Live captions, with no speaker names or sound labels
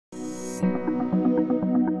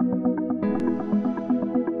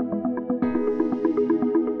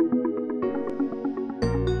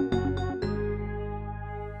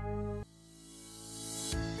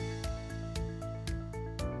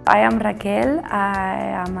I am Raquel.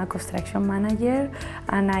 I am a construction manager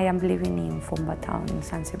and I am living in Fumba town in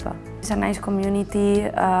Zanzibar. It's a nice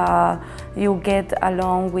community. You get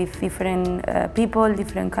along with different people,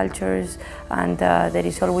 different cultures, and there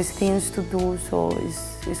is always things to do, so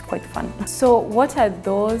it's quite fun. So what are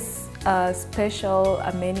those special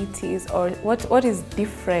amenities, or what is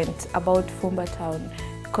different about Fumba town?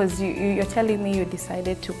 Because you're telling me you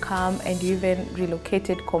decided to come and you even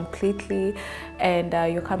relocated completely, and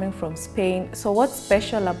you're coming from Spain. So what's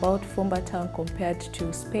special about Fumba town compared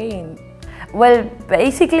to Spain? Well,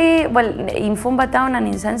 basically, in Fumba town and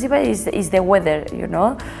in Zanzibar is the weather, you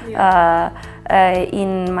know. Yeah.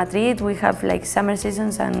 In Madrid we have like summer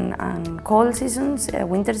seasons and cold seasons,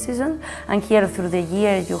 winter season, and here through the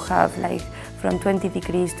year you have like from 20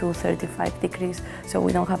 degrees to 35 degrees, so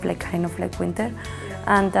we don't have like kind of like winter. Yeah.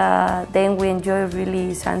 And then we enjoy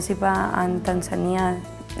really Zanzibar and Tanzania.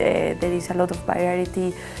 There is a lot of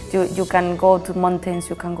variety. You can go to mountains,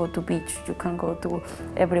 you can go to beach, you can go to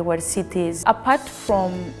everywhere, cities. Apart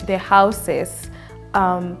from the houses,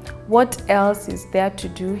 what else is there to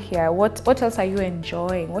do here? What else are you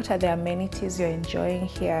enjoying? What are the amenities you're enjoying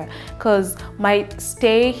here? Because my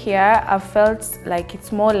stay here, I felt like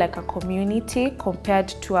it's more like a community compared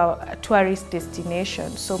to a tourist destination.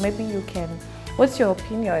 So maybe you can, what's your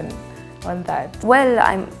opinion on that? Well,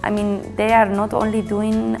 I mean, they are not only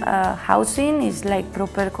doing housing, it's like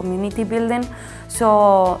proper community building.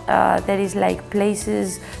 So there is like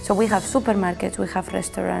places, so we have supermarkets, we have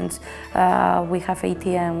restaurants, we have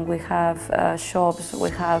ATM, we have shops,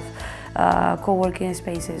 we have co-working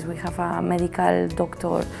spaces, we have a medical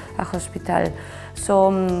doctor, a hospital.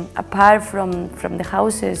 So apart from the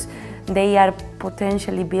houses, they are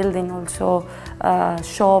potentially building also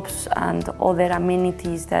shops and other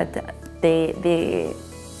amenities that they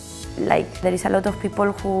like. There is a lot of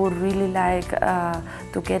people who really like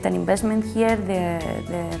to get an investment here.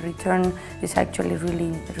 The return is actually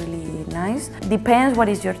really nice. Depends what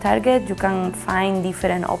is your target. You can find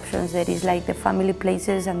different options. There is like the family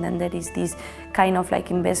places, and then there is this kind of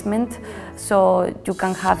like investment. So you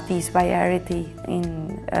can have this variety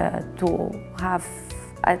in to have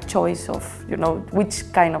a choice of, you know, which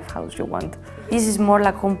kind of house you want. This is more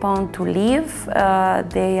like compound to live.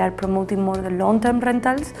 They are promoting more the long-term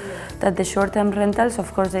rentals than the short-term rentals.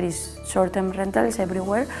 Of course, there is short-term rentals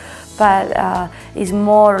everywhere, but it's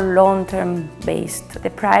more long-term based.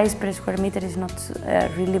 The price per square meter is not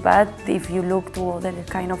really bad if you look to other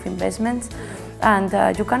kind of investments.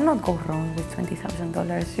 And you cannot go wrong with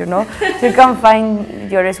 $20,000, you know. You can find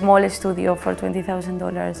your small studio for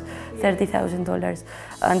 $20,000, $30,000,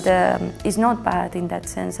 and it's not bad in that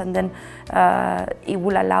sense. And then it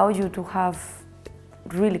will allow you to have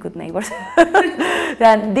really good neighbors,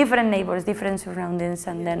 and different neighbors, different surroundings,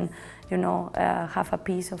 and then, you know, have a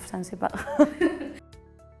piece of Zanzibar.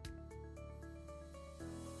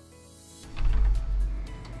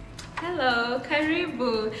 Hello,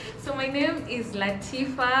 Karibu. So my name is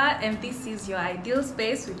Latifa and this is your Ideal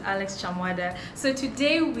Space with Alex Chamwada. So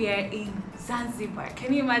today we are in Zanzibar.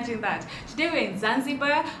 Can you imagine that? Today we're in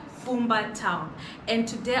Zanzibar, Fumba town, and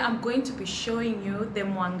today I'm going to be showing you the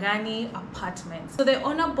Mwangani apartment. So the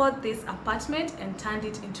owner bought this apartment and turned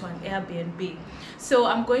it into an Airbnb. So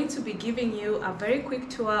I'm going to be giving you a very quick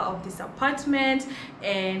tour of this apartment,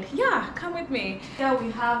 and yeah, come with me. Here we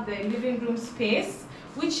have the living room space,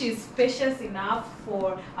 which is spacious enough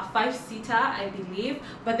for a 5-seater, I believe.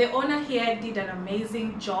 But the owner here did an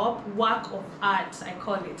amazing job, work of art, I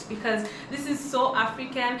call it, because this is so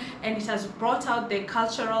African and it has brought out the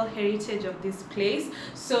cultural heritage of this place.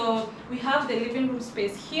 So we have the living room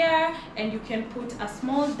space here, and you can put a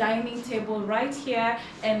small dining table right here,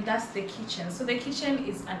 and that's the kitchen. So the kitchen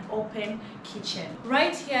is an open kitchen.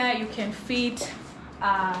 Right here you can fit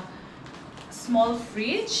a small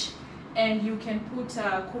fridge, and you can put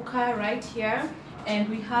a cooker right here, and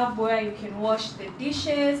we have where you can wash the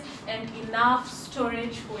dishes and enough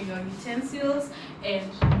storage for your utensils and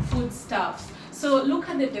foodstuffs. So look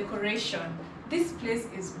at the decoration. This place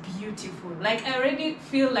is beautiful. Like, I already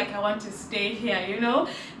feel like I want to stay here, you know.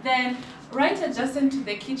 Then right adjacent to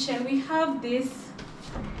the kitchen we have this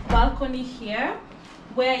balcony here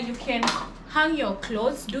where you can hang your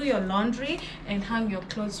clothes, do your laundry, and hang your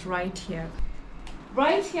clothes right here.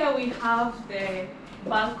 Right here we have the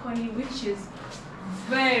balcony, which is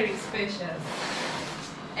very spacious,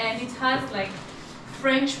 and it has like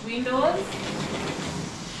French windows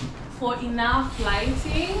for enough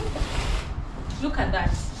lighting. Look at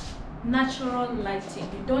that. natural lighting.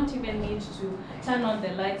 You don't even need to turn on the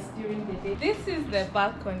lights during the day. This is the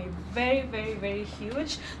balcony, very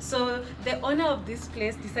huge. So the owner of this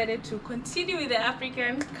place decided to continue with the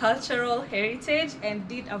African cultural heritage and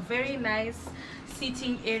did a very nice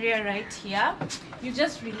seating area right here. You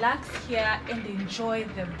just relax here and enjoy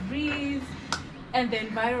the breeze and the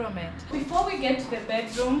environment. Before we get to the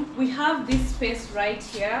bedroom, we have this space right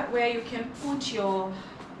here where you can put your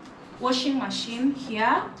washing machine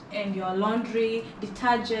here and your laundry,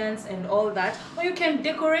 detergents and all that, or you can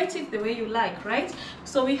decorate it the way you like, right?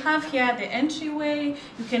 So we have here the entryway.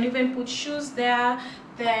 You can even put shoes there.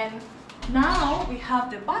 Then now we have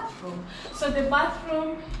the bathroom. So the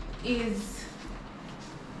bathroom is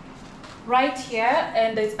right here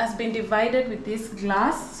and it has been divided with this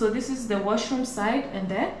glass. So this is the washroom side and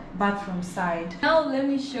the bathroom side. Now let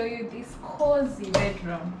me show you this cozy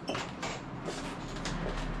bedroom.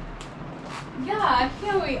 Yeah,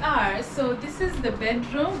 here we are. So this is the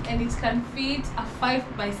bedroom and it can fit a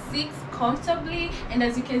 5x6 comfortably, and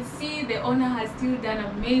as you can see, the owner has still done an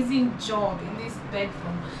amazing job in this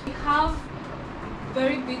bedroom. We have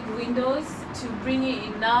very big windows to bring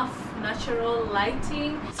in enough natural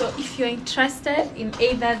lighting. So if you're interested in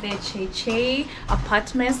either the Che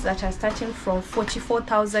apartments that are starting from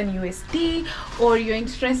 44,000 USD, or you're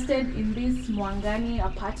interested in these Mwangani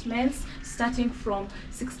apartments starting from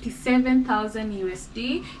 67,000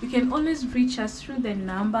 USD, you can always reach us through the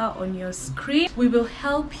number on your screen. We will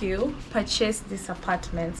help you purchase these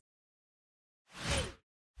apartments.